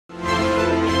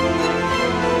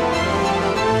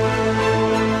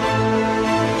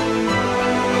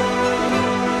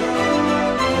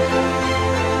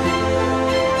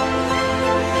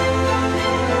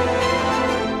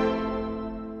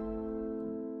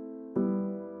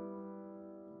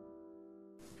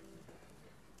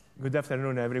Good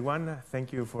afternoon, everyone.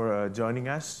 Thank you for joining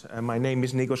us. My name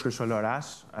is Nikos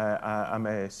Chrysoloras. I'm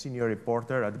a senior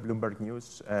reporter at Bloomberg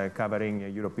News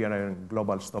covering European and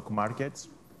global stock markets.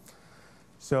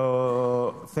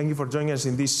 So thank you for joining us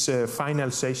in this final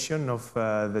session of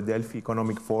the Delphi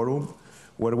Economic Forum,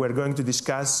 where we're going to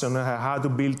discuss on how to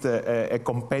build a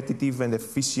competitive and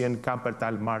efficient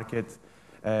capital market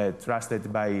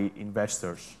trusted by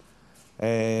investors.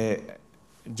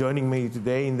 Joining me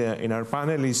today in our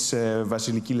panel is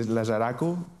Vassiliki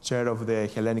Lazarakou, chair of the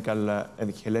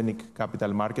Hellenic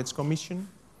Capital Markets Commission,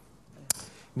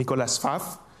 Nikos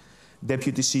Pfaff,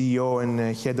 deputy CEO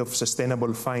and head of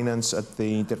sustainable finance at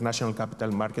the International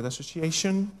Capital Market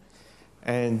Association,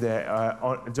 and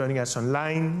joining us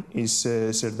online is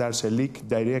Serdar Celik,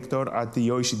 director at the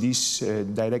OECD's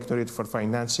Directorate for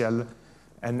Financial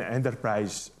and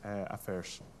Enterprise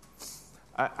Affairs.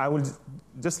 I would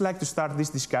just like to start this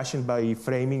discussion by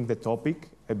framing the topic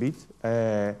a bit.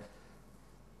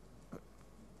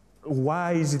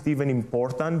 Why is it even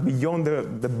important, beyond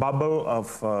the bubble of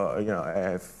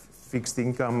fixed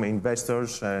income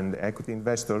investors and equity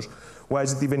investors, why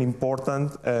is it even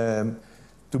important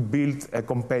to build a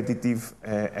competitive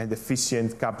and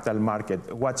efficient capital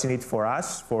market? What's in it for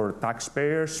us, for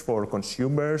taxpayers, for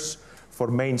consumers, for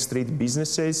Main Street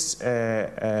businesses,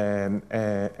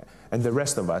 and the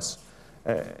rest of us?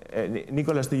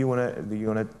 Nicholas, do you want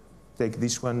to take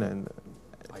this one? And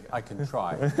I can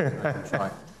try.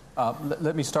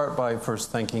 Let me start by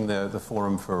first thanking the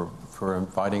forum for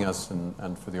inviting us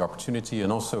and for the opportunity,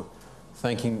 and also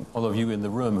thanking all of you in the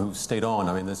room who stayed on.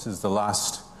 I mean, this is the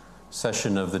last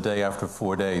session of the day after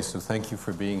 4 days, so thank you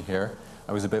for being here.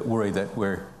 I was a bit worried that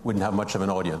we wouldn't have much of an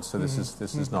audience, so this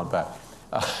is not bad.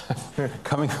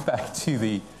 Coming back to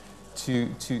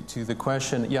the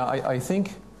question, yeah, I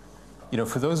think,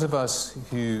 for those of us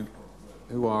who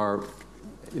are,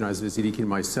 as Celik and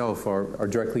myself are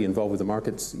directly involved with the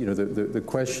markets, the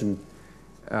question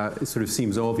it sort of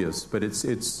seems obvious, but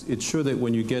it's sure that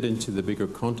when you get into the bigger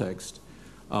context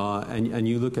and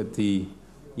you look at the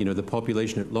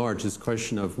population at large, this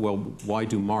question of, well, why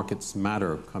do markets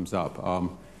matter comes up.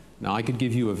 Now, I could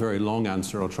give you a very long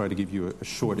answer. I'll try to give you a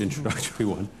short introductory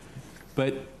one.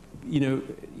 But,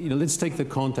 let's take the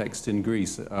context in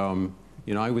Greece. I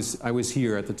was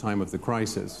here at the time of the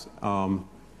crisis. And,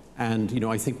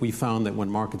 I think we found that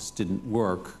when markets didn't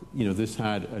work, this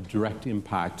had a direct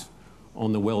impact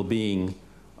on the well-being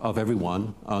of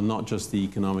everyone, not just the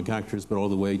economic actors, but all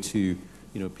the way to,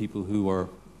 people who are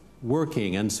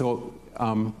working. And so,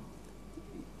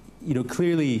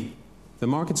 clearly, the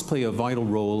markets play a vital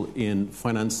role in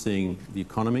financing the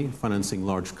economy, financing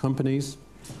large companies.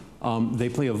 They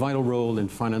play a vital role in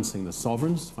financing the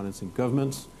sovereigns, financing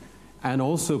governments, and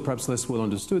also, perhaps less well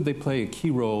understood, they play a key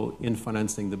role in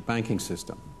financing the banking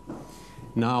system.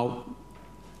 Now,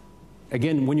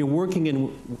 again, when you're working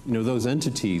in those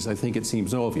entities, I think it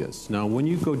seems obvious. Now, when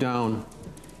you go down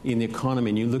in the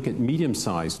economy and you look at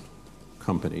medium-sized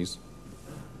companies,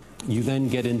 you then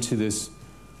get into this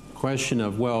question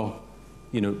of, well,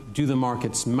 do the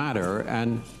markets matter?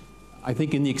 And I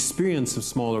think in the experience of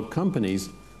smaller companies,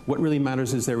 what really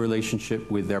matters is their relationship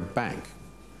with their bank.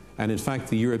 And in fact,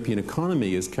 the European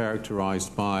economy is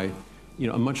characterized by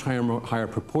a much higher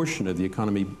proportion of the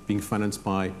economy being financed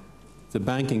by the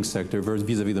banking sector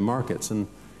vis-a-vis the markets. And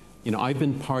I've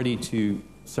been party to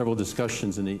several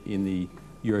discussions in the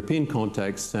European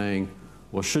context saying,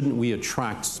 well, shouldn't we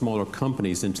attract smaller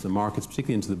companies into the markets,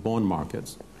 particularly into the bond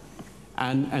markets?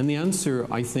 And the answer,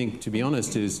 I think, to be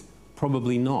honest, is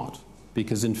probably not,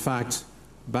 because in fact,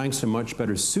 banks are much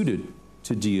better suited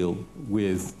to deal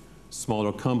with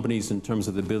smaller companies in terms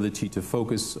of the ability to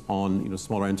focus on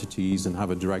smaller entities and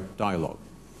have a direct dialogue.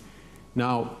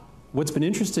 Now, what's been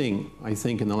interesting, I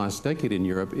think, in the last decade in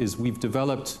Europe is we've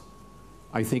developed,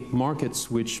 I think,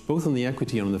 markets which, both on the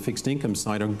equity and on the fixed income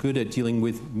side, are good at dealing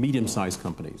with medium-sized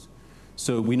companies.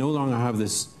 So we no longer have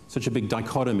such a big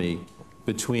dichotomy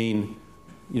between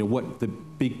what the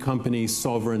big companies,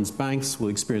 sovereigns, banks will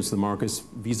experience in the markets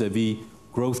vis-a-vis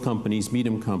growth companies,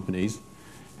 medium companies.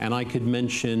 And I could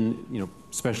mention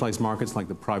specialized markets like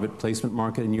the private placement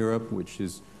market in Europe, which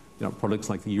is products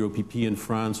like the EuroPP in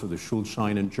France or the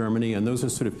Schuldschein in Germany. And those are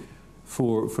sort of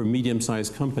for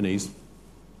medium-sized companies.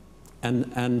 And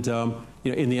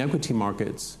in the equity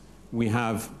markets, we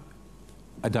have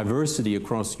a diversity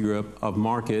across Europe of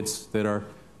markets that are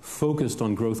focused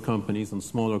on growth companies, on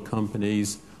smaller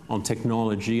companies, on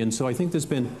technology. And so I think there's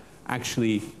been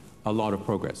actually a lot of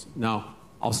progress. Now,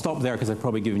 I'll stop there because I've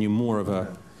probably given you more of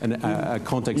a a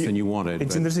context than you wanted.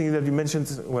 It's interesting that you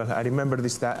mentioned, well, I remember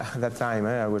that time,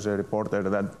 I was a reporter,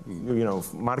 that, you know,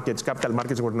 capital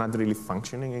markets were not really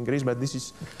functioning in Greece, but this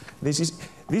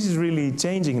is really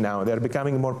changing now. They're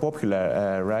becoming more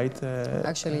popular, right?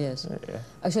 Actually, yes.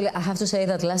 Actually, I have to say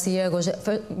that last year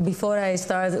before I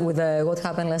start with what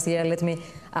happened last year, let me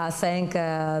thank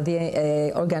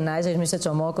the organizers, Mr.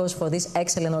 Tsomokos, for this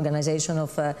excellent organization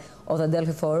of the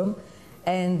Delphi Forum.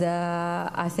 And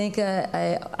I think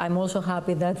I'm also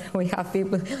happy that we have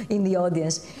people in the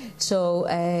audience. So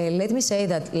let me say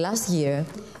that last year,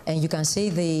 and you can see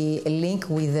the link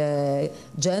with the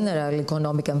general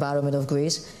economic environment of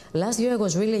Greece, last year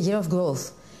was really a year of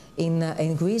growth.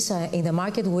 In Greece, in the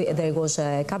market, there was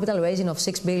a capital raising of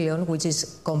 6 billion, which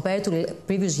is, compared to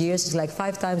previous years, is like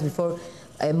 5 times before,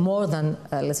 more than,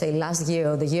 let's say, last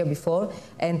year or the year before,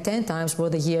 and 10 times more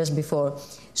the years before.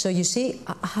 So you see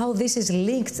how this is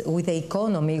linked with the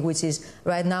economy, which is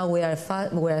right now we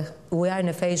are in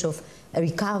a phase of a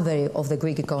recovery of the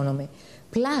Greek economy.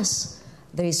 Plus,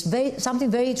 there is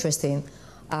something very interesting.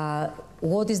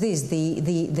 What is this?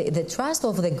 The trust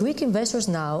of the Greek investors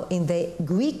now in the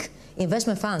Greek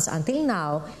investment funds. Until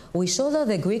now, we saw that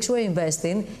the Greeks were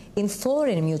investing in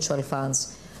foreign mutual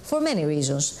funds for many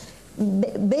reasons.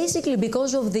 Basically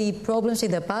because of the problems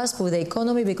in the past with the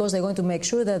economy, because they're going to make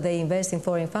sure that they invest in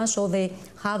foreign funds so they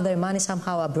have their money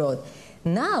somehow abroad.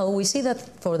 Now we see that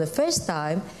for the first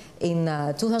time in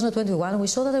 2021, we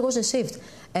saw that there was a shift,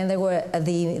 and there were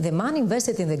the money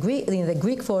invested in the Greek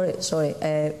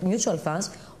mutual funds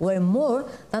were more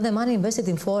than the money invested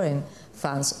in foreign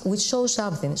funds, which shows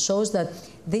something, shows that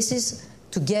this is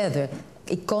together.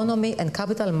 Economy and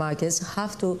capital markets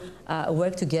have to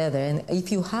work together, and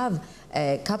if you have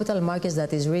capital markets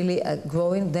that is really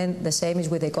growing, then the same is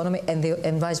with the economy,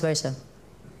 and vice versa.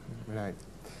 Right.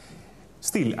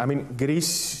 Still, I mean,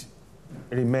 Greece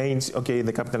remains okay.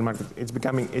 The capital market it's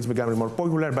becoming more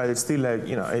popular, but it's still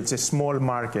it's a small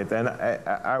market, and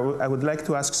I would like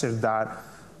to ask Serdar,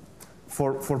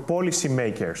 for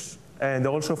policymakers and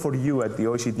also for you at the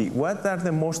OECD, what are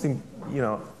the most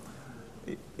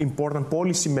important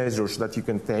policy measures that you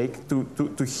can take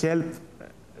to help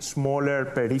smaller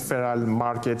peripheral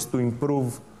markets to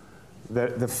improve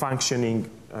the functioning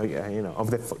of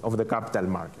the capital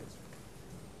markets?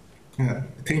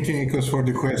 Thank you, Nikos, for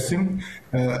the question.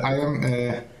 I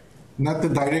am not the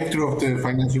director of the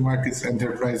Financial Markets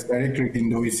Enterprise Directorate in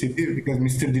the OECD, because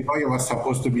Mr. Delphi was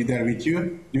supposed to be there with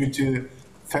you. Due to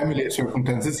family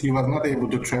circumstances, he was not able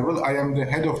to travel. I am the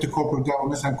head of the Corporate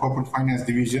Governance and Corporate Finance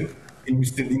Division in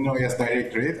Mr. Dinoya's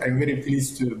Directorate. I'm very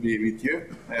pleased to be with you.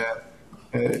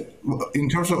 In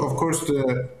terms of course,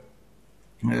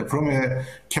 from a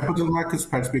capital markets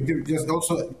perspective, just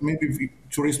also maybe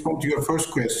to respond to your first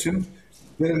question,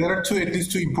 there are at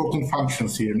least two important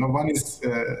functions here. Now, one is,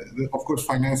 of course,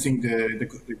 financing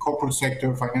the corporate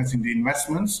sector, financing the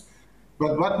investments.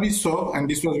 But what we saw, and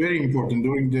this was very important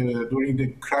during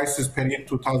the crisis period,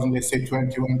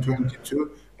 2021,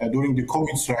 22, during the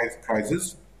COVID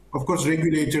crisis, of course,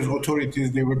 regulators,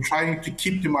 authorities, they were trying to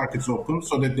keep the markets open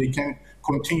so that they can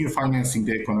continue financing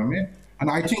the economy. And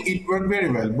I think it worked very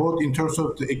well, both in terms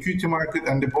of the equity market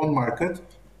and the bond market.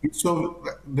 So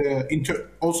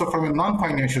also from a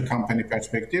non-financial company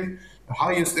perspective, the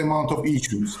highest amount of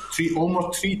issues,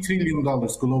 almost $3 trillion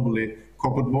globally,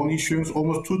 corporate bond issuance,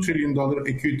 almost $2 trillion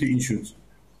equity issues.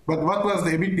 But what was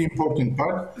a bit the important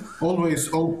part?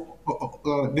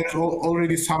 There's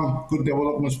already some good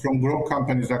developments from growth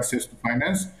companies' access to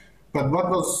finance. But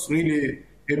what was really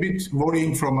a bit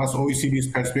worrying from us, OECD's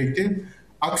perspective,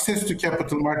 access to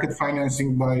capital market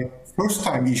financing by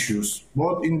first-time issues,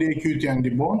 both in the equity and the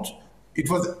bond, it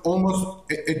was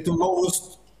almost at the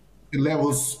lowest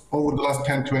levels over the last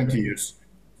 10, 20 years.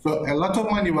 So a lot of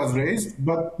money was raised,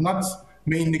 but not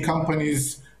mainly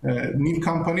companies, new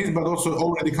companies, but also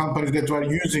already companies that were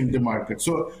using the market.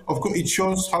 So, of course, it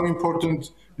shows how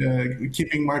important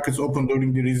keeping markets open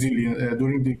during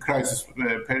the crisis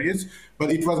periods,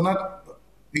 but it was not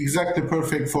exactly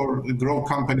perfect for growth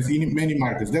companies in many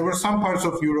markets. There were some parts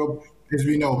of Europe, as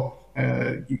we know,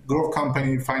 growth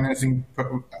company financing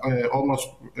almost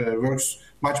works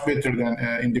much better than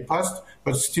in the past,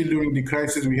 but still during the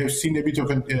crisis we have seen a bit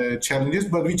of challenges,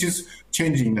 but which is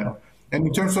changing now. And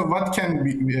in terms of what can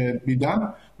be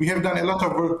done, we have done a lot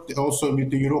of work also with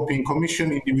the European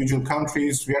Commission, individual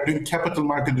countries. We are doing capital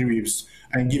market reviews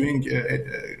and giving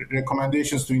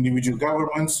recommendations to individual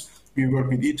governments. We work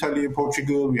with Italy,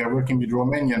 Portugal, we are working with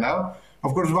Romania now.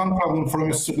 Of course, one problem from,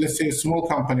 let's say, a small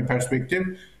company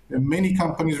perspective, many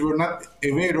companies were not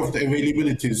aware of the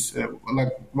availabilities, like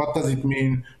what does it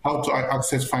mean, how to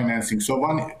access financing. So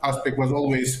one aspect was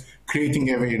always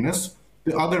creating awareness.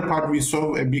 The other part, we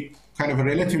saw a big kind of a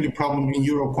relatively problem in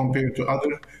Europe compared to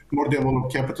other more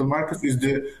developed capital markets, is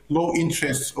the low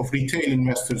interest of retail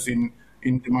investors in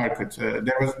the market.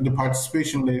 The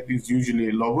participation rate is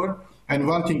usually lower. And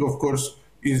one thing, of course,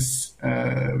 is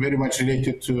very much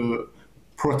related to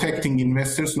protecting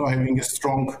investors, not having a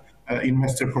strong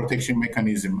investor protection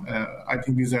mechanism. I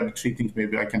think these are the three things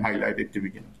maybe I can highlight at the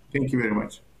beginning. Thank you very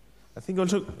much. I think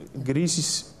also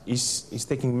Greece is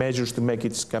taking measures to make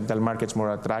its capital markets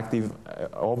more attractive,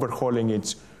 overhauling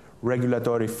its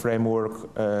regulatory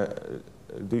framework.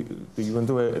 Do you want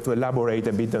to elaborate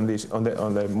a bit on this, on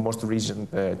the most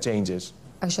recent changes?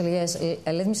 Actually, yes.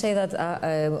 Let me say that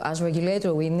as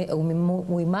regulator,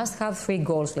 we must have three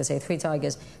goals, let's say, three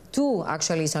targets. Two,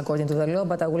 actually, is according to the law,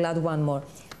 but I will add one more.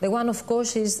 The one, of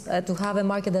course, is to have a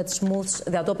market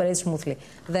that operates smoothly.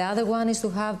 The other one is to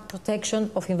have protection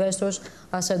of investors,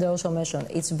 as Serdar also mentioned.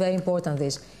 It's very important,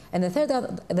 this. And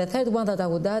the third one that I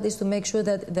would add is to make sure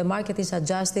that the market is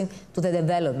adjusting to the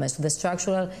developments, to the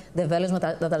structural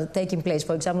developments that are taking place.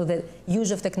 For example, the use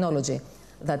of technology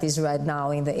that is right now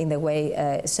in the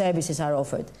way services are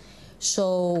offered.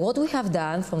 So what we have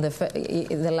done from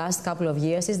the last couple of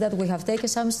years is that we have taken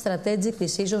some strategic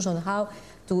decisions on how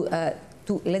to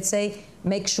let's say,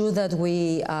 make sure that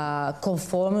we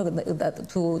conform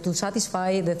to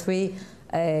satisfy the three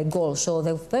goals. So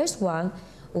the first one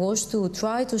was to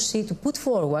try to put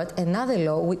forward another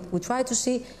law. We try to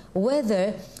see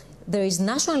whether there is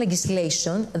national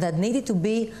legislation that needed to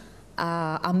be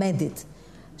amended.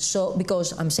 So,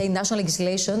 because I'm saying national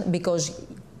legislation, because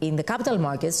in the capital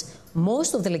markets,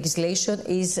 most of the legislation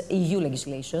is EU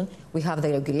legislation. We have the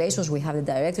regulations, we have the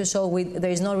Directorate, so there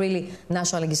is not really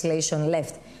national legislation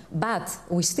left. But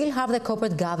we still have the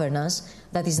corporate governance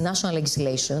that is national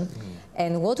legislation.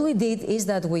 And what we did is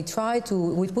that we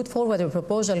put forward a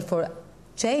proposal for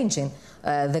changing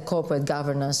the corporate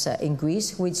governance in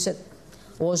Greece, which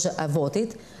was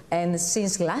voted. And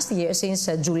since last year, since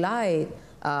July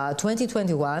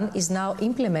 2021, is now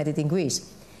implemented in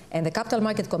Greece. And the Capital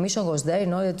Market Commission was there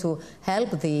in order to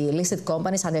help the listed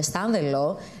companies understand the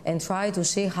law and try to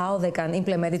see how they can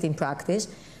implement it in practice.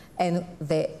 And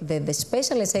the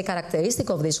special, let's say, characteristic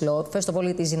of this law, first of all,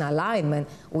 it is in alignment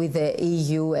with the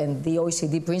EU and the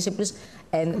OECD principles.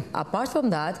 And apart from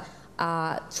that,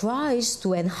 tries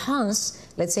to enhance,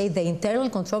 let's say, the internal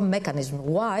control mechanism.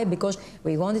 Why? Because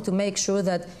we wanted to make sure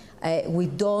that we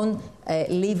don't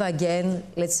live again,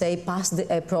 let's say, past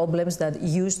the problems that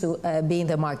used to be in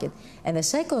the market. And the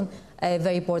second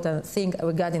very important thing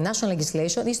regarding national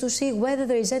legislation is to see whether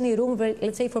there is any room,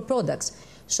 let's say, for products.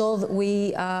 So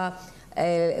we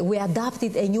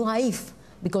adapted a new AIF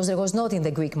because there was not in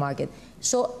the Greek market.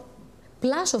 So,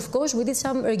 plus, of course, we did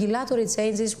some regulatory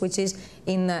changes, which is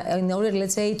in order,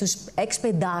 let's say, to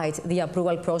expedite the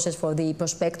approval process for the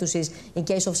prospectuses in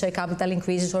case of share capital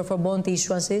increases or for bond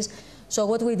issuances. So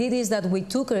what we did is that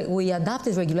we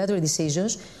adapted regulatory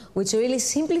decisions, which really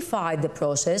simplified the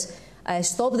process,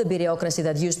 stopped the bureaucracy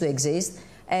that used to exist.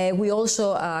 We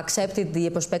also accepted the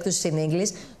prospectuses in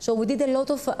English. So we did a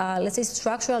lot of, let's say,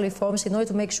 structural reforms in order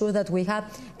to make sure that we have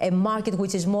a market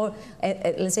which is more,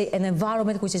 let's say, an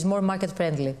environment which is more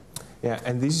market-friendly. Yeah,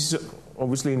 and this is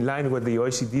obviously in line with the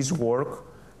OECD's work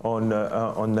on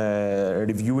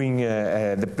reviewing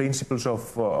the principles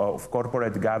of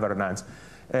corporate governance.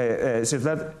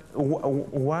 Serdar,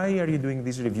 why are you doing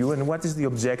this review, and what is the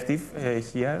objective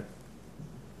here?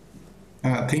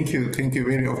 Thank you.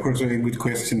 Of course, a very good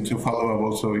question to follow up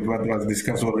also with what was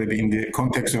discussed already in the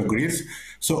context of Greece.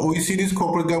 So OECD's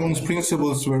corporate governance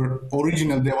principles were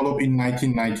originally developed in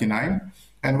 1999.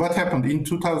 And what happened in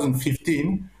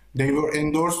 2015, they were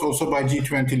endorsed also by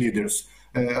G20 leaders.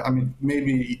 I mean,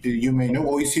 maybe you may know,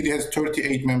 OECD has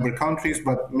 38 member countries,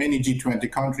 but many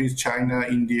G20 countries, China,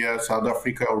 India, South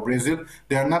Africa, or Brazil,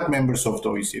 they are not members of the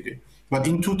OECD. But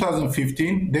in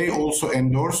 2015, they also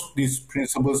endorsed these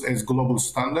principles as global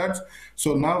standards.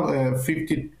 So now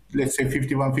let's say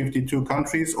 51, 52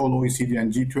 countries, all OECD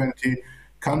and G20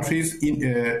 countries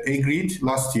agreed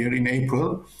last year in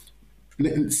April,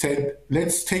 said,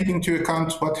 let's take into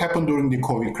account what happened during the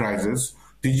COVID crisis,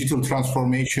 digital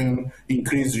transformation,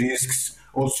 increased risks,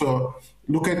 also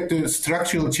look at the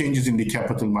structural changes in the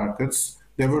capital markets.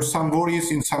 There were some worries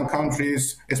in some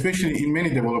countries, especially in many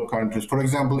developed countries. For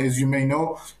example, as you may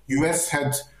know, US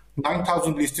had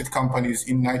 9,000 listed companies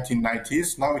in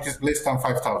 1990s. Now it is less than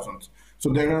 5,000. So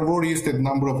there are worries that the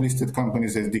number of listed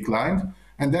companies has declined.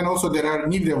 And then also there are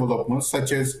new developments,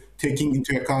 such as taking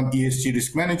into account ESG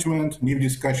risk management, new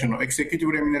discussion of executive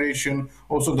remuneration,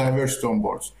 also diversity on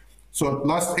boards. So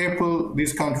last April,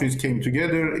 these countries came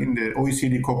together in the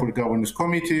OECD Corporate Governance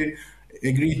Committee,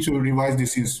 agreed to revise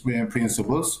these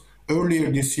principles.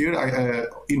 Earlier this year,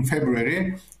 in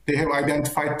February, they have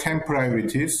identified 10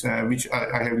 priorities, which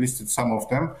I have listed some of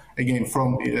them, again,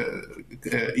 from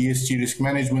ESG risk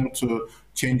management to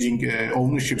changing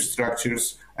ownership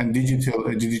structures and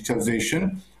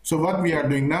digitalization. So what we are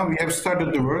doing now, we have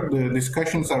started the work, the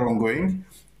discussions are ongoing.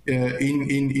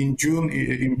 In June,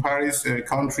 in Paris,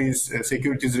 countries,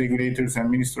 securities regulators and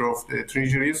Minister of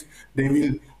Treasuries, they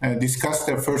will discuss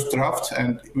their first draft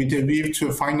and with a view to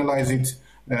finalize it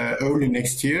early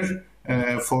next year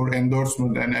for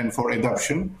endorsement and for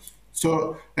adoption.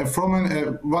 So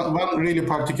one really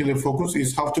particular focus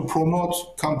is how to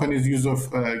promote companies' use of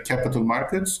capital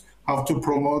markets, how to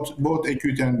promote both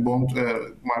equity and bond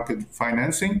market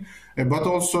financing, but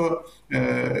also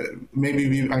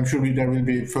maybe I'm sure there will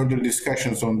be further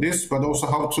discussions on this, but also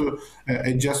how to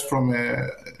adjust from a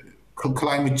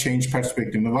climate change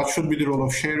perspective. Now, what should be the role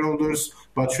of shareholders?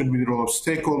 What should be the role of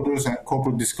stakeholders and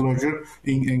corporate disclosure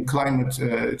in climate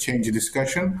change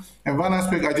discussion? And one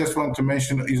aspect I just want to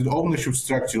mention is the ownership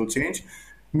structural change.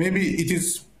 Maybe it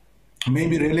is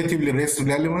relatively less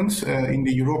relevant in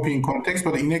the European context,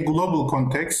 but in a global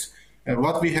context,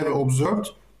 what we have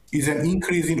observed is an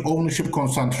increase in ownership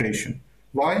concentration.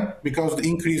 Why? Because the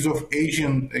increase of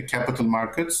Asian capital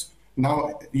markets.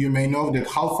 Now, you may know that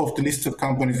half of the listed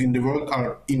companies in the world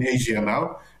are in Asia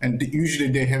now, and usually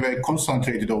they have a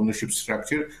concentrated ownership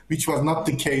structure, which was not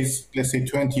the case, let's say,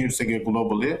 20 years ago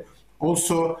globally.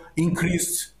 Also,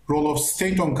 increased role of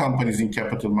state-owned companies in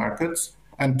capital markets.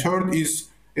 And third is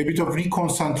a bit of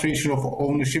reconcentration of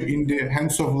ownership in the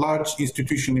hands of large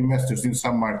institutional investors in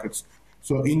some markets.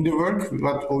 So in the work,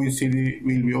 what OECD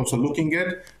will be also looking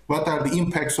at, what are the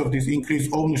impacts of this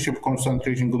increased ownership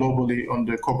concentration globally on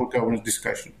the corporate governance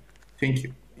discussion? Thank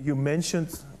you. You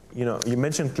mentioned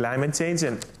climate change,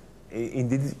 and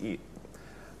indeed,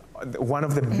 one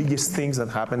of the biggest things that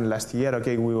happened last year.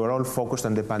 Okay, we were all focused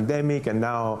on the pandemic, and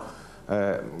now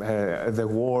the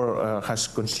war has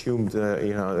consumed,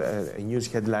 news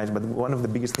headlines. But one of the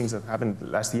biggest things that happened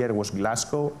last year was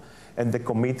Glasgow, and the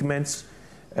commitments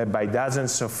by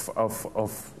dozens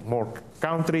of more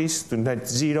countries to net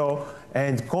zero,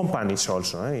 and companies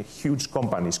also, huge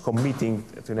companies committing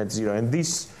to net zero. And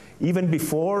this, even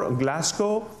before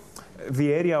Glasgow,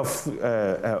 the area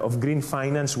of green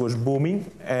finance was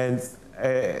booming, and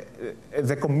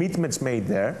the commitments made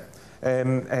there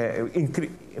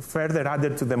further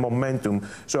added to the momentum.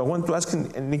 So I want to ask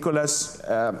Nicholas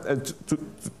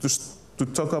to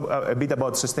talk a bit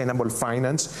about sustainable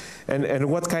finance and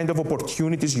what kind of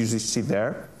opportunities you see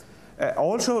there.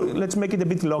 Also, let's make it a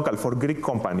bit local for Greek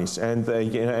companies and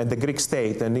the Greek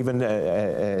state and even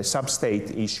sub-state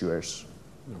issuers.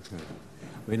 Okay.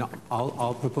 I mean,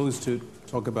 I'll propose to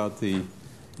talk about the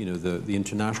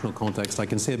international context. I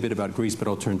can say a bit about Greece, but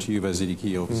I'll turn to you,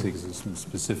 Vassiliki, obviously, because there's some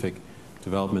specific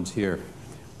developments here.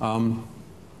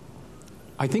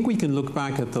 I think we can look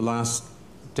back at the last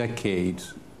decade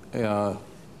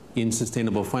in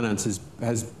sustainable finance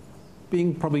as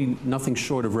being probably nothing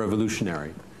short of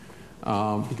revolutionary.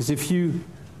 Because I've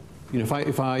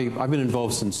been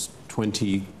involved since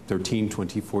 2013,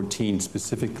 2014,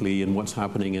 specifically in what's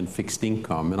happening in fixed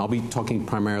income, and I'll be talking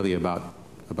primarily about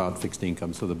fixed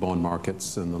income, so the bond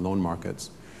markets and the loan markets.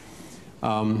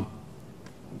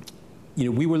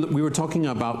 We were talking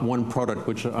about one product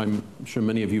which I'm sure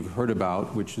many of you have heard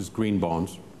about, which is green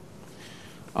bonds.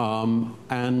 And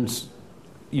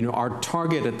our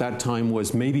target at that time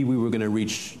was maybe we were going to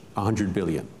reach 100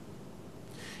 billion.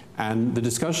 And the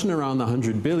discussion around the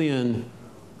 100 billion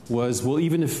was, well,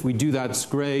 even if we do that's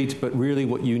great, but really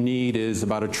what you need is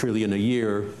about $1 trillion a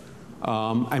year,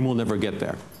 and we'll never get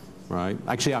there, right?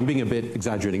 Actually, I'm being a bit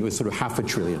exaggerating. It was sort of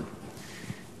 $500 billion.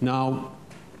 Now,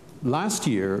 last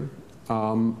year,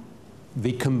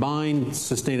 the combined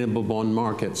sustainable bond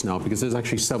markets now, because there's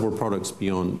actually several products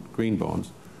beyond green bonds,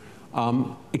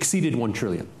 exceeded $1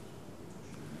 trillion.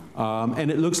 And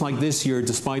it looks like this year,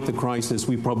 despite the crisis,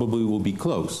 we probably will be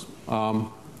close.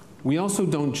 We also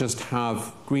don't just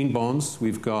have green bonds.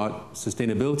 We've got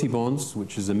sustainability bonds,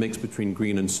 which is a mix between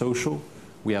green and social.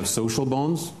 We have social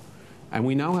bonds. And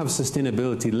we now have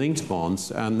sustainability-linked bonds.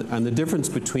 And the difference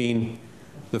between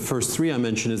the first three I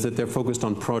mentioned is that they're focused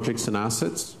on projects and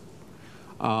assets.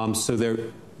 So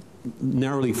they're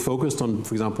narrowly focused on,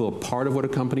 for example, a part of what a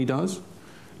company does.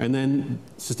 And then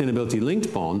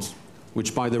sustainability-linked bonds,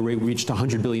 which, by the way, reached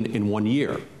 100 billion in 1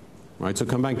 year. right? So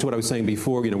come back to what I was saying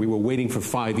before, we were waiting for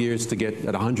 5 years to get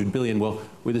at 100 billion. Well,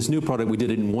 with this new product, we did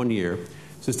it in 1 year.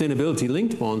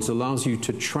 Sustainability-linked bonds allows you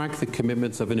to track the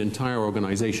commitments of an entire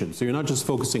organization. So you're not just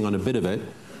focusing on a bit of it,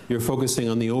 you're focusing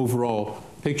on the overall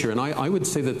picture. And I would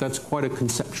say that that's quite a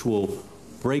conceptual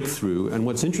breakthrough. And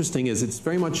what's interesting is it's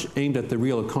very much aimed at the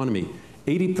real economy.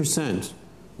 80%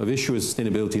 of issuers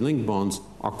sustainability-linked bonds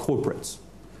are corporates.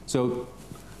 So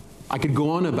I could go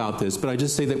on about this, but I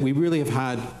just say that we really have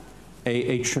had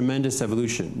a tremendous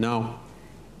evolution. Now,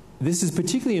 this is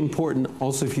particularly important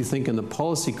also if you think in the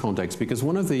policy context, because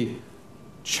one of the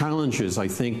challenges, I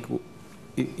think,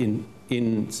 in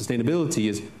sustainability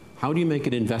is how do you make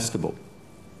it investable?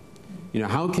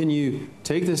 How can you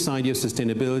take this idea of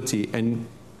sustainability and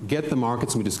get the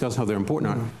markets, and we discuss how they're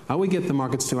important, how we get the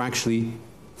markets to actually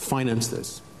finance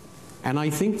this? And I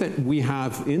think that we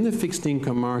have, in the fixed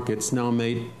income markets, now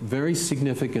made very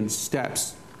significant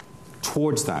steps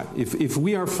towards that. If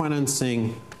we are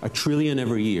financing $1 trillion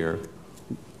every year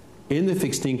in the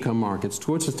fixed income markets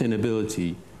towards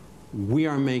sustainability, we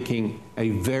are making a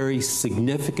very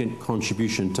significant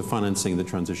contribution to financing the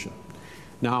transition.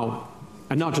 Now,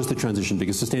 and not just the transition,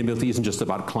 because sustainability isn't just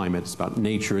about climate, it's about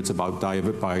nature, it's about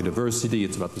biodiversity,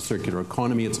 it's about the circular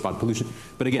economy, it's about pollution.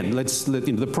 But again,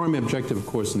 the primary objective, of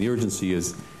course, and the urgency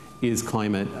is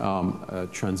climate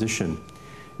transition.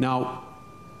 Now,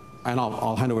 and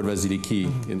I'll hand over to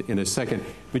Vassiliki in a second,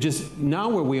 but just now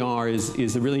where we are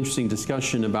is a really interesting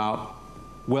discussion about,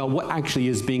 well, what actually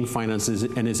is being financed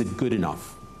and is it good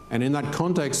enough? And in that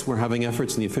context, we're having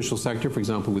efforts in the official sector, for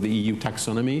example, with the EU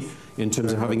taxonomy, in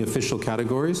terms of having official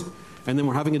categories. And then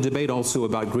we're having a debate also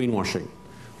about greenwashing.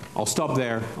 I'll stop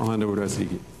there. I'll hand over to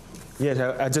Vassiliki. Yes,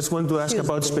 I just want to ask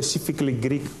about specifically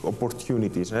Greek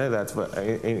opportunities that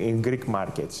in Greek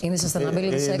markets. In the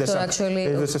sustainability sector, actually.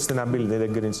 In the sustainability, the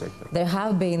green sector. There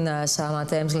have been some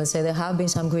attempts, let's say, there have been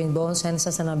some green bonds and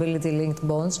sustainability-linked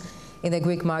bonds in the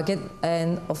Greek market,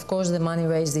 and of course the money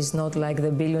raised is not like the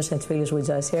billions and trillions we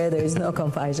just heard. There is no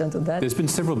comparison to that. There's been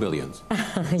several billions.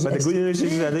 Yes. But the good news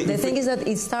is that the thing is that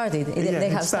it started. They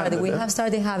have started. We have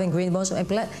started having green bonds.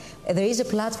 There is a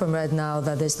platform right now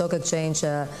that the stock exchange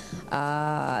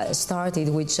started,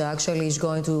 which actually is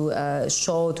going to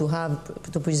show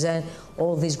to present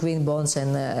all these green bonds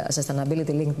and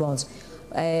sustainability-linked bonds.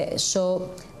 So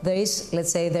there is,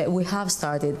 let's say, that we have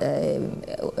started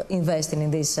investing in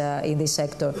this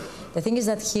sector. The thing is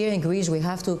that here in Greece we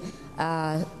have to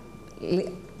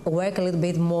work a little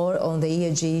bit more on the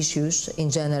ESG issues in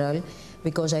general,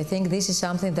 because I think this is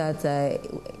something that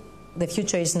the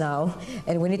future is now,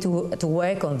 and we need to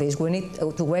work on this. We need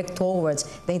to work towards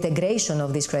the integration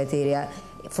of these criteria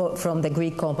from the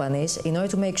Greek companies in order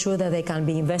to make sure that they can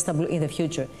be investable in the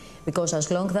future. Because as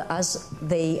long as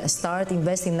they start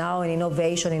investing now in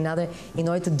innovation in order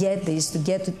to get this, to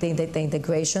get to the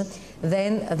integration,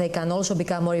 then they can also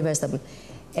become more investable.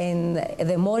 And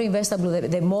the more investable,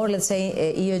 the more, let's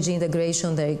say, ESG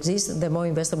integration there exists, the more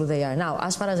investable they are. Now,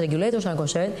 as far as regulators are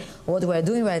concerned, what we are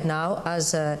doing right now,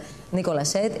 as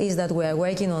Nicolas said, is that we are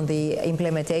working on the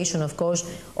implementation, of course,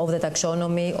 of the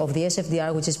taxonomy of the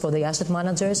SFDR, which is for the asset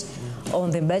managers, on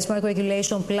the benchmark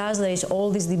regulation, plus there is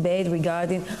all this debate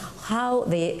regarding how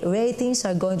the ratings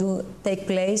are going to take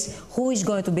place, who is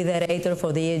going to be the rater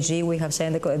for the ESG. We have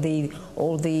sent the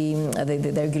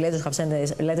regulators have sent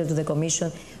a letter to the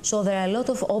Commission. So there are a lot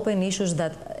of open issues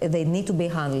that they need to be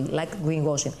handled, like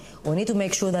greenwashing. We need to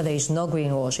make sure that there is no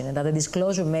greenwashing and that the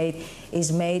disclosure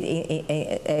is made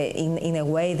in a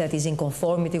way that is in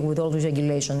conformity with all these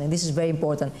regulations. And this is very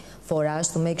important for us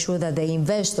to make sure that the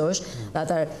investors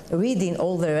that are reading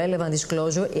all the relevant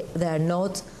disclosure, they are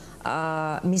not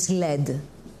misled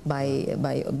by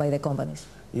the companies.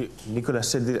 Nicolas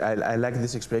said, I like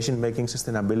this expression, making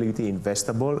sustainability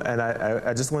investable, and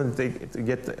I just want to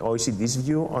get OECD's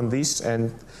view on this,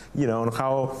 and on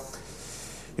how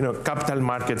capital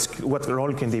markets, what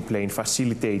role can they play in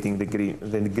facilitating the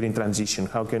green transition?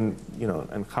 How can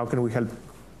and how can we help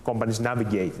companies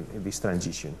navigate this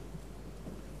transition?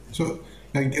 So,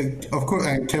 of course,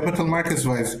 capital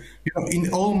markets-wise,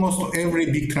 in almost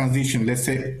every big transition, let's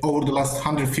say over the last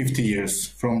 150 years,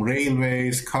 from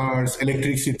railways, cars,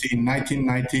 electricity in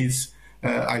 1990s,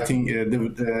 I think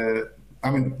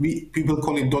people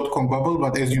call it dot-com bubble,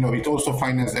 but as you know, it also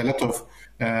financed a lot of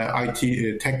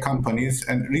IT tech companies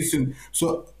and recent.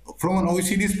 So, from an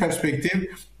OECD's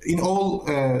perspective, in all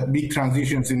big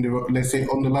transitions in the, let's say,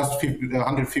 on the last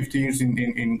 150 years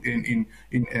in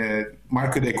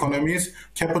market economies,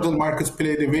 capital markets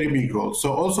played a very big role.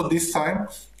 So also this time,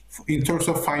 in terms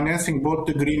of financing both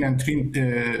the green and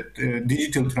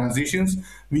digital transitions,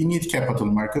 we need capital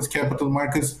markets. Capital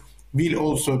markets will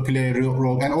also play a real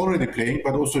role, and already playing,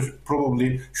 but also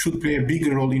probably should play a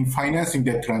bigger role in financing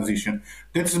that transition.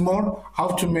 That's more how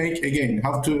to make, again,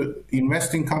 how to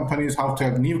invest in companies, how to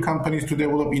have new companies to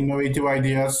develop innovative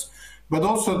ideas. But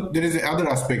also there is another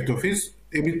aspect of it,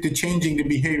 a bit the changing the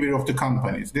behavior of the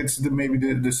companies. That's maybe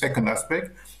the second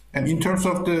aspect. And in terms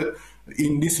of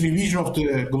in this revision of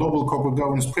the global corporate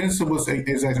governance principles,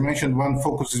 as I mentioned, one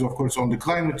focuses, of course, on the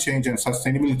climate change and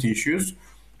sustainability issues.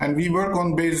 And we work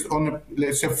based on,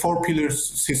 let's say, 4 pillars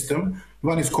system.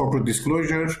 One is corporate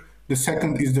disclosure. The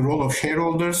second is the role of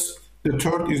shareholders. The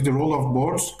third is the role of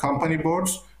boards, company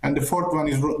boards. And the fourth one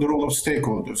is the role of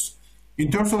stakeholders.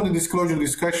 In terms of the disclosure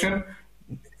discussion,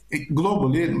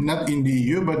 globally, not in the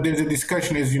EU, but there's a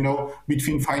discussion, as you know,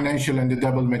 between financial and the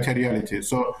double materiality.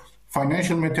 So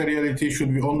financial materiality,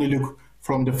 should we only look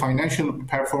from the financial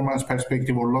performance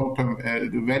perspective or long-term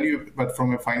value, but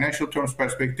from a financial terms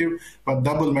perspective, but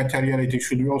double materiality,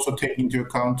 should we also take into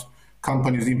account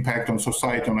companies' impact on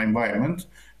society and environment?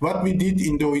 What we did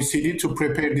in the OECD to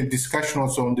prepare the discussion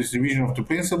also on this revision of the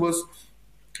principles,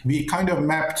 we kind of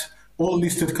mapped all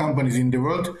listed companies in the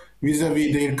world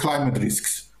vis-a-vis their climate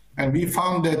risks. And we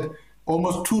found that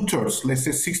almost 2/3, let's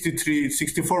say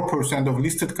 64% of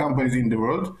listed companies in the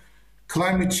world,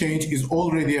 climate change is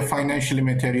already a financially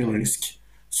material risk.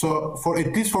 So for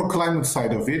at least for climate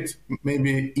side of it,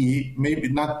 maybe E, maybe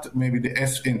not maybe the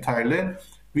S entirely,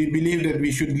 we believe that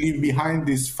we should leave behind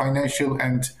this financial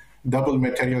and double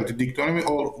materiality dichotomy,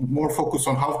 or more focus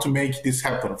on how to make this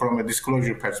happen from a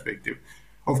disclosure perspective.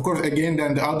 Of course, again,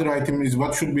 then the other item is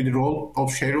what should be the role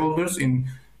of shareholders in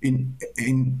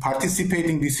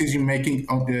participating decision making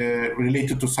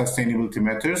related to sustainability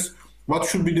matters. What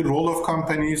should be the role of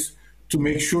companies to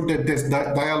make sure that this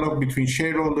dialogue between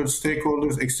shareholders,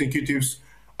 stakeholders, executives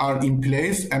are in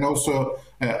place, and also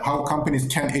how companies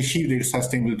can achieve their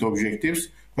sustainability objectives,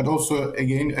 but also,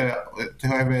 again, to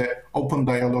have an open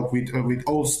dialogue with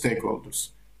all stakeholders.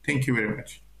 Thank you very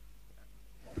much.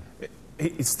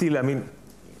 It's still, I mean,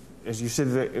 as you said,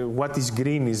 what is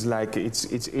green is like it's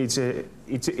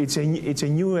a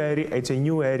new area. It's a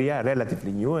new area,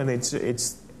 relatively new, and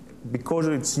it's because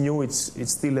it's new. It's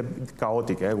still a bit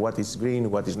chaotic. What is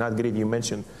green? What is not green? You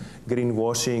mentioned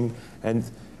greenwashing, and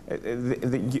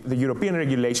the European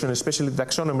regulation, especially the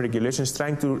taxonomy regulation, is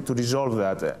trying to resolve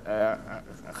that.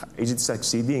 Is it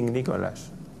succeeding, Nicholas?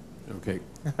 Okay.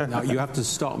 Now you have to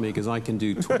stop me because I can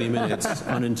do 20 minutes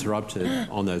uninterrupted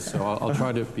on this. So I'll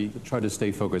try to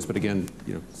stay focused. But again,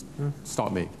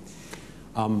 stop me.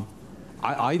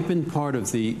 I've been part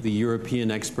of the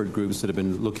European expert groups that have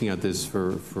been looking at this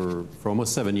for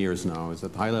almost 7 years now. I was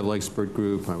at the high-level expert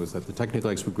group, I was at the technical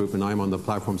expert group, and I'm on the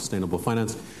platform Sustainable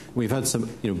Finance. We've had some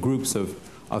groups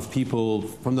of people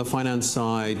from the finance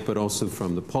side, but also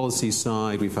from the policy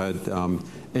side. We've had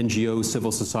NGOs,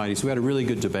 civil society, so we had a really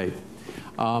good debate.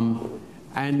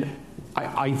 And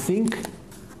I think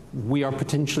we are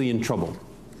potentially in trouble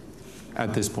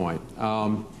at this point.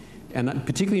 And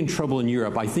particularly in trouble in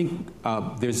Europe. I think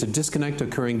there's a disconnect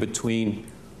occurring between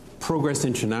progress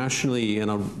internationally,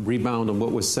 and I'll rebound on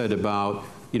what was said about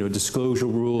disclosure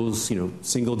rules,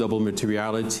 single double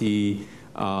materiality,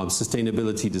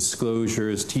 sustainability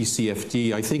disclosures,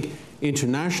 TCFD. I think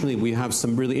internationally we have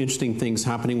some really interesting things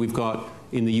happening. We've got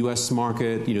in the US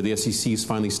market, the SEC is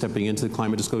finally stepping into the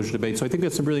climate disclosure debate. So I think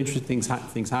there's some really interesting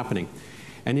things happening.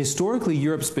 And historically,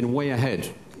 Europe's been way ahead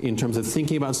in terms of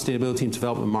thinking about sustainability in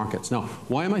development markets. Now,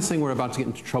 why am I saying we're about to get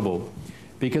into trouble?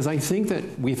 Because I think that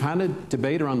we've had a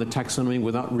debate around the taxonomy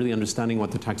without really understanding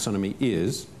what the taxonomy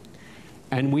is.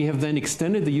 And we have then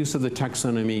extended the use of the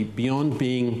taxonomy beyond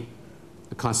being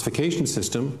a classification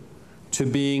system to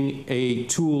being a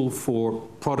tool for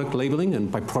product labeling.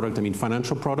 And by product, I mean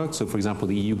financial products. So, for example,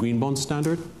 the EU Green Bond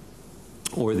Standard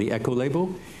or the Eco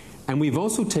Label. And we've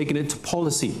also taken it to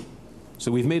policy.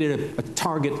 So we've made it a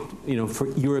target, for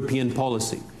European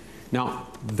policy. Now,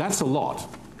 that's a lot,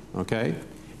 okay?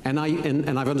 And I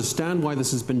understand why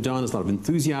this has been done. There's a lot of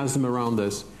enthusiasm around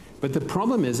this. But the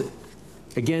problem is,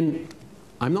 again,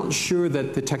 I'm not sure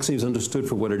that the taxonomy is understood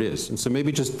for what it is. And so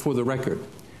maybe just for the record,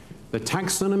 the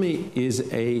taxonomy is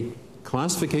a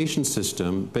classification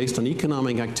system based on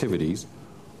economic activities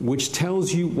which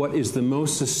tells you what is the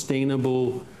most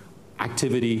sustainable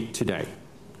activity today.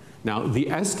 Now, the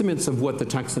estimates of what the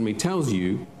taxonomy tells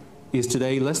you is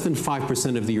today less than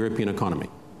 5% of the European economy,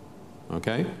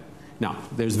 okay? Now,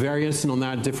 there's variation on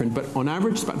that, different, but on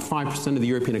average, about 5% of the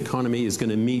European economy is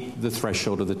going to meet the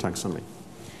threshold of the taxonomy.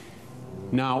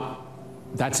 Now,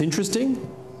 that's interesting,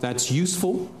 that's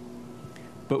useful,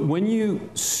 but when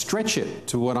you stretch it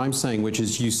to what I'm saying, which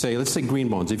is you say, let's say green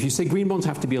bonds. If you say green bonds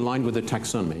have to be aligned with the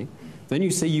taxonomy, then you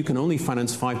say you can only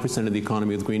finance 5% of the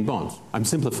economy with green bonds. I'm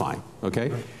simplifying, okay?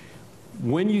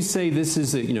 When you say this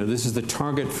is this is the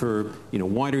target for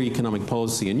wider economic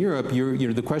policy in Europe,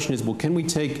 the question is, well, can we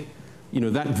take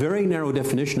that very narrow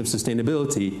definition of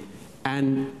sustainability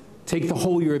and take the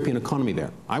whole European economy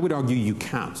there? I would argue you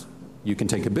can't. You can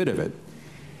take a bit of it,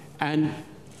 and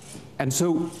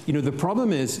so the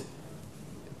problem is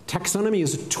taxonomy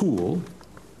is a tool.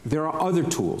 There are other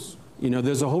tools.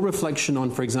 There's a whole reflection on,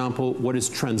 for example, what is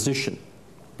transition,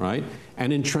 right?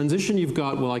 And in transition, you've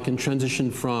got, well, I can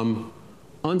transition from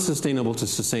unsustainable to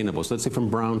sustainable, so let's say from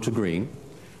brown to green.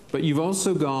 But you've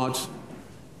also got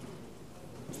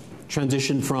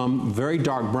transition from very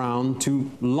dark brown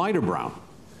to lighter brown.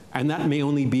 And that may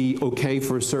only be okay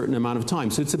for a certain amount of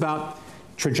time. So it's about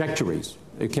trajectories,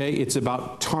 okay? It's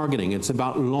about targeting. It's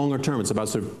about longer term. It's about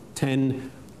sort of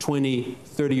 10, 20,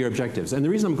 30-year objectives. And the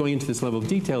reason I'm going into this level of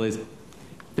detail is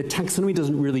the taxonomy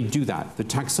doesn't really do that. The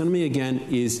taxonomy, again,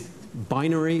 is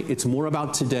binary. It's more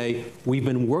about today. We've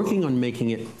been working on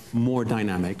making it more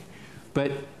dynamic.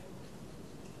 But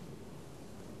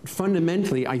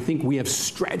fundamentally, I think we have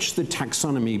stretched the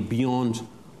taxonomy beyond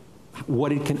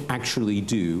what it can actually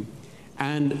do.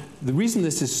 And the reason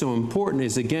this is so important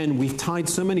is, again, we've tied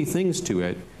so many things to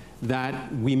it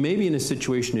that we may be in a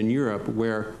situation in Europe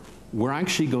where we're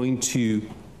actually going to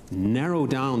narrow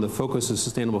down the focus of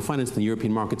sustainable finance in the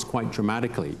European markets quite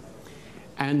dramatically.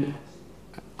 And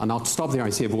I'll stop there. I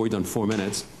see I've already done 4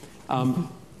 minutes.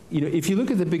 If you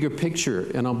look at the bigger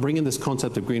picture, and I'll bring in this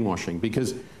concept of greenwashing,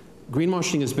 because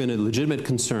greenwashing has been a legitimate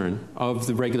concern of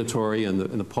the regulatory and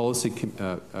the policy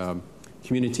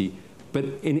community. But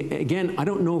again, I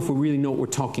don't know if we really know what we're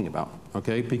talking about,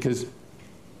 okay? Because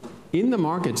in the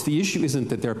markets, the issue isn't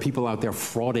that there are people out there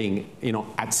frauding,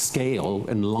 at scale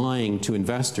and lying to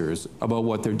investors about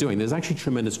what they're doing. There's actually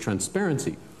tremendous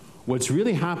transparency. What's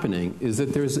really happening is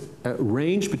that there's a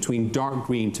range between dark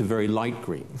green to very light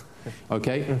green,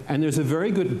 okay? And there's a very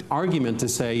good argument to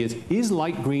say is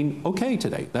light green okay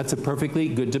today? That's a perfectly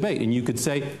good debate. And you could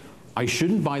say, I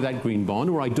shouldn't buy that green bond,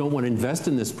 or I don't want to invest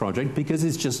in this project because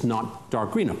it's just not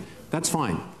dark green enough. That's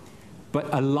fine. But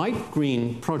a light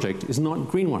green project is not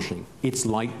greenwashing. It's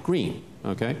light green,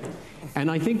 okay?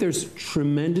 And I think there's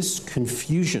tremendous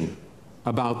confusion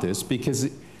about this because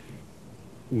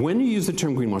when you use the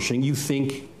term greenwashing, you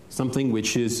think something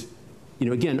which is,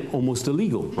 again, almost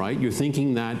illegal, right? You're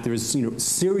thinking that there's,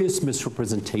 serious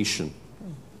misrepresentation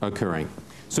occurring.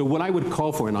 So what I would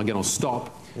call for, and again, I'll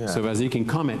stop, so as you can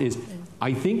comment, is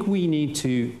I think we need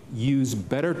to use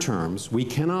better terms. We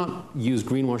cannot use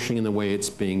greenwashing in the way it's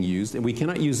being used, and we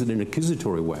cannot use it in an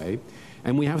accusatory way.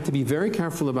 And we have to be very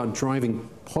careful about driving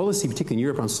policy, particularly in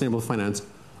Europe, on sustainable finance,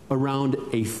 around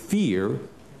a fear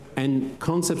and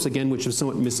concepts, again, which are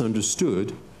somewhat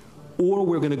misunderstood, or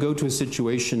we're going to go to a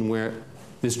situation where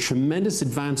this tremendous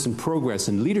advance in progress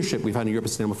and leadership we've had in Europe in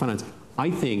sustainable finance, I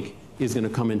think, is going to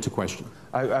come into question.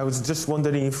 I was just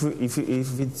wondering if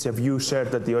it's a view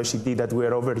shared at the OECD that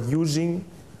we're overusing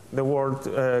the word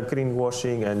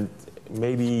greenwashing, and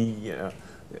maybe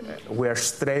we're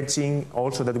stretching,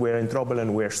 also that we're in trouble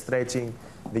and we're stretching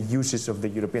the uses of the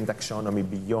European taxonomy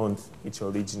beyond its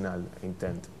original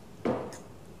intent.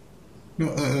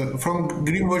 From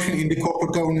greenwashing in the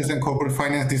corporate governance and corporate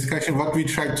finance discussion, what we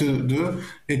try to do,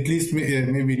 at least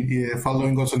maybe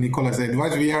following also Nicolas'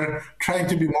 advice, we are trying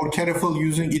to be more careful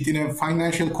using it in a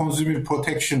financial consumer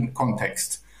protection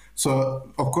context. So,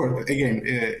 of course, again,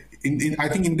 I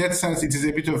think in that sense, it is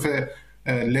a bit of a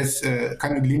less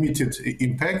kind of limited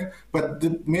impact. But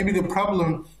maybe the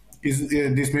problem is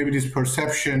this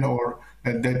perception, or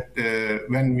that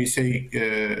when we say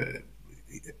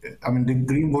the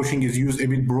greenwashing is used a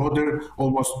bit broader,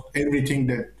 almost everything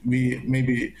that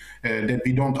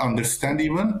we don't understand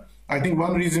even. I think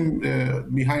one reason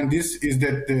behind this is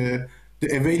that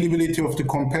the availability of the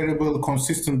comparable,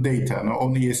 consistent data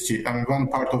on ESG. One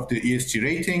part of the ESG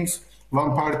ratings,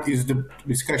 one part is the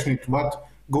discussion of what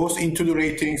goes into the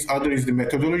ratings, other is the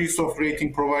methodologies of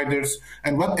rating providers,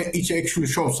 and what each actually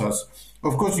shows us.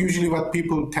 Of course, usually what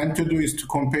people tend to do is to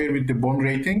compare with the bond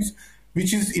ratings,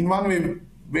 which is in one way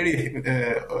very,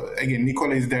 again,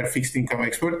 Nicola is their fixed income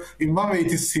expert. In one way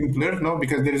it is simpler,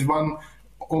 because there is one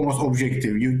almost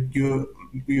objective.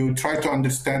 You try to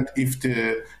understand if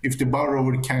the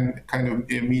borrower can kind of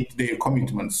meet their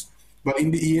commitments. But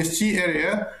in the ESG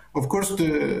area, of course,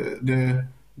 the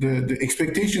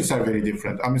expectations are very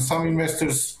different. Some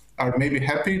investors are maybe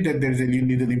happy that there is a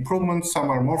little improvement. Some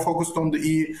are more focused on the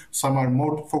E, some are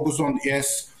more focused on the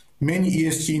S. Many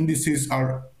ESG indices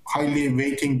are highly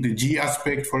weighting the G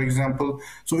aspect, for example.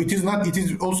 So it is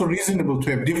also reasonable to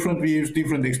have different views,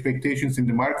 different expectations in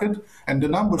the market, and the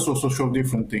numbers also show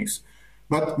different things.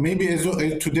 But maybe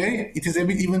today, it is a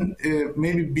bit even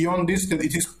maybe beyond this, that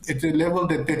it is at a level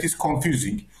that is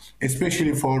confusing,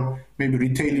 especially for maybe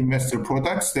retail investor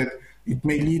products, that it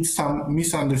may lead some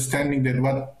misunderstanding that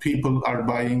what people are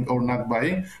buying or not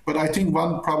buying. But I think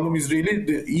one problem is really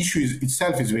the issue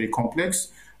itself is very complex,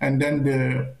 and then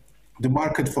the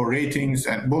market for ratings,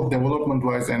 and both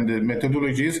development-wise and the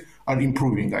methodologies, are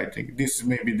improving. I think this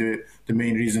may be the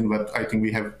main reason, but I think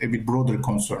we have a bit broader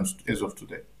concerns as of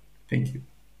today. Thank you.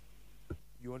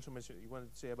 You also mentioned, you wanted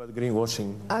to say about greenwashing.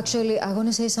 Actually, I want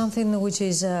to say something which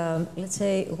is, let's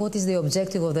say, what is the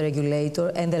objective of the regulator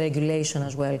and the regulation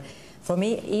as well. For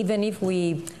me, even if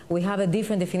we have a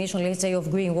different definition, let's say, of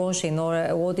greenwashing,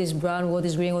 or what is brown, what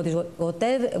is green,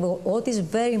 what is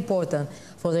very important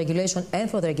for the regulation and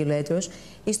for the regulators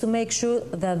is to make sure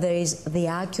that there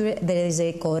is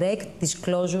a correct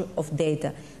disclosure of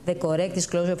data, the correct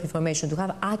disclosure of information, to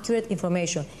have accurate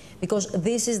information, because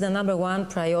this is the #1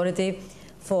 priority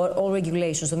for all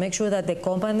regulations, to make sure that the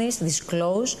companies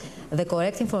disclose the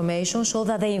correct information so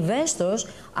that the investors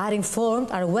are informed,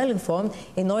 are well informed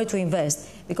in order to invest.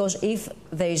 Because if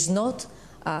there is not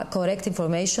correct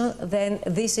information, then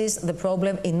this is the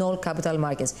problem in all capital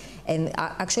markets. And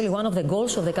actually, one of the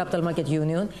goals of the Capital Market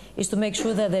Union is to make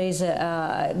sure that there is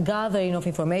a gathering of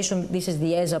information. This is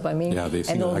the ESAP, I mean,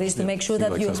 and all this, to make sure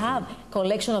that you have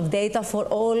collection of data for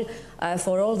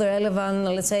all the relevant,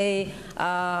 let's say,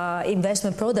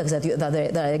 investment products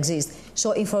that exist. So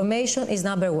information is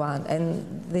 #1, and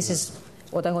this is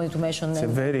what I'm going to mention.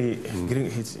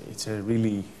 It's a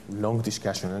really long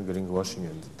discussion on greenwashing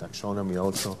and taxonomy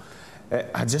also.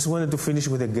 I just wanted to finish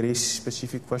with a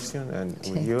Greece-specific question, and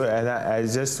with you. And I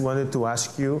just wanted to ask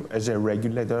you, as a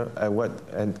regulator,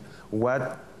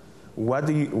 where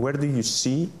do you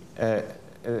see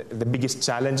the biggest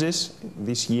challenges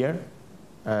this year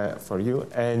for you,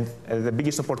 and the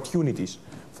biggest opportunities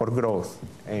for growth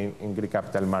in Greek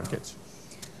capital markets?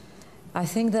 I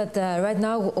think that right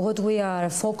now what we are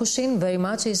focusing very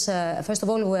much is, first of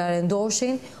all, we are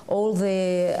endorsing all the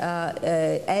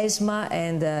ESMA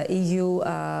and EU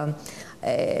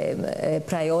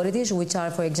priorities, which are,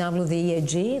 for example, the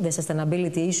ESG, the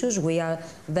sustainability issues. We are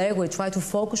there. We try to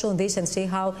focus on this and see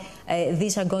how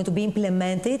these are going to be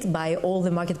implemented by all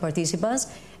the market participants.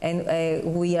 And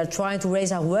we are trying to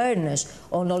raise awareness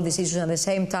on all these issues and at the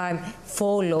same time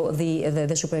follow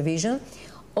the supervision.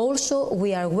 Also,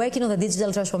 we are working on the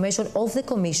digital transformation of the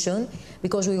Commission,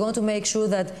 because we want to make sure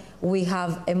that we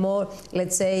have a more,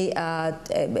 let's say,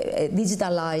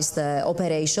 digitalized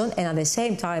operation, and at the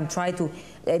same time try to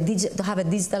have a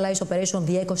digitalized operation of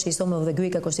the ecosystem, of the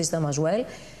Greek ecosystem as well.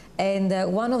 And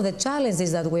one of the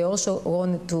challenges that we also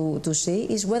want to see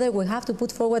is whether we have to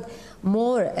put forward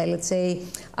more, let's say,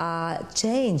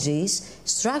 changes,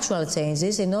 structural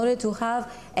changes, in order to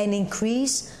have an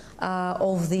increase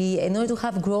in order to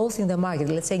have growth in the market,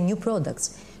 let's say new products.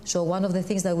 So one of the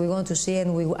things that we want to see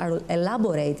and we are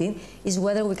elaborating is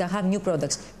whether we can have new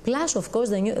products. Plus, of course,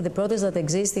 the products that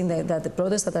exist the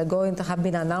products that are going to have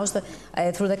been announced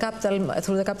through the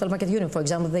capital market union. For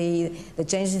example, the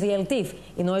changes in the LTIF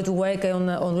in order to work on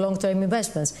long-term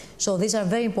investments. So these are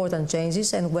very important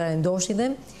changes, and we are endorsing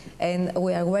them, and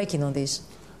we are working on this.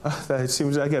 That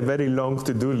seems like a very long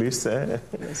to-do list,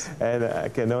 Yes. And I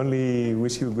can only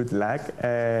wish you good luck.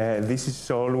 This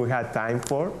is all we had time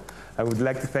for. I would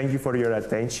like to thank you for your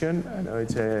attention. I know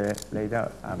it's late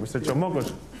out. Mr.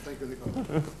 Tsomokos. Thank you,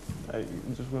 Nikos. I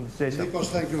just want to say something. Nikos,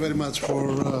 thank you very much for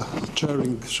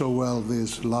chairing so well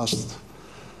this last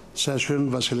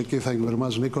session. Vassiliki, thank you very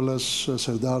much. Nicholas,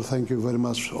 Serdar, thank you very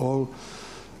much all.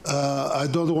 I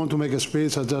don't want to make a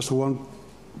speech.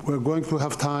 We're going to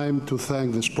have time to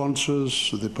thank the sponsors,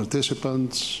 the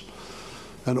participants,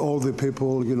 and all the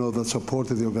people, that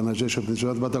supported the organization of this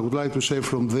event. But I would like to say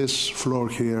from this floor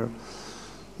here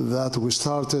that we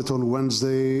started on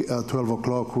Wednesday at 12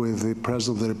 o'clock with the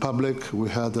President of the Republic. We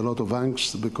had a lot of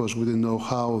angst because we didn't know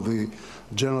how the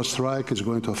general strike is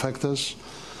going to affect us.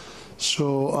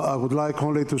 So I would like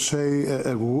only to say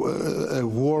a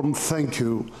warm thank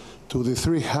you to the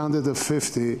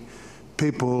 350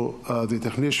 people, the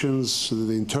technicians,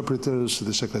 the interpreters,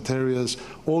 the secretariats,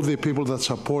 all the people that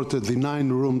supported the 9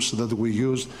 rooms that we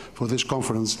used for this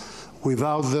conference.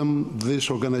 Without them, this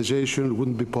organization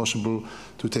wouldn't be possible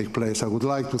to take place. I would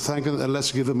like to thank them, and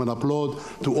let's give them an applaud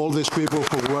to all these people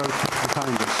who worked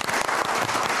behind us.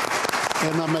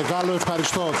 Ένα μεγάλο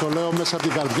ευχαριστώ, το λέω μέσα από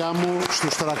την καρδιά μου,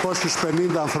 στους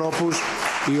 350 ανθρώπους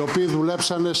οι οποίοι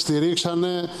δουλέψανε,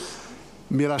 στηρίξανε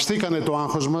μοιραστήκανε το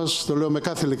άγχος μας, το λέω με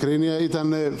κάθε ειλικρίνεια,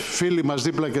 ήταν φίλοι μας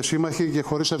δίπλα και σύμμαχοι και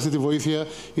χωρίς αυτή τη βοήθεια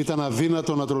ήταν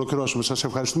αδύνατο να το ολοκληρώσουμε. Σας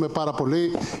ευχαριστούμε πάρα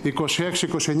πολύ. 26-29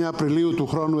 Απριλίου του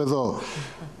χρόνου εδώ.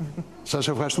 Σας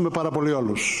ευχαριστούμε πάρα πολύ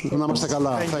όλους. Να είμαστε καλά.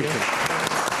 Να είστε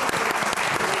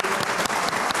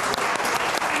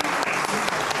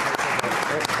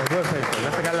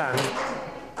καλά.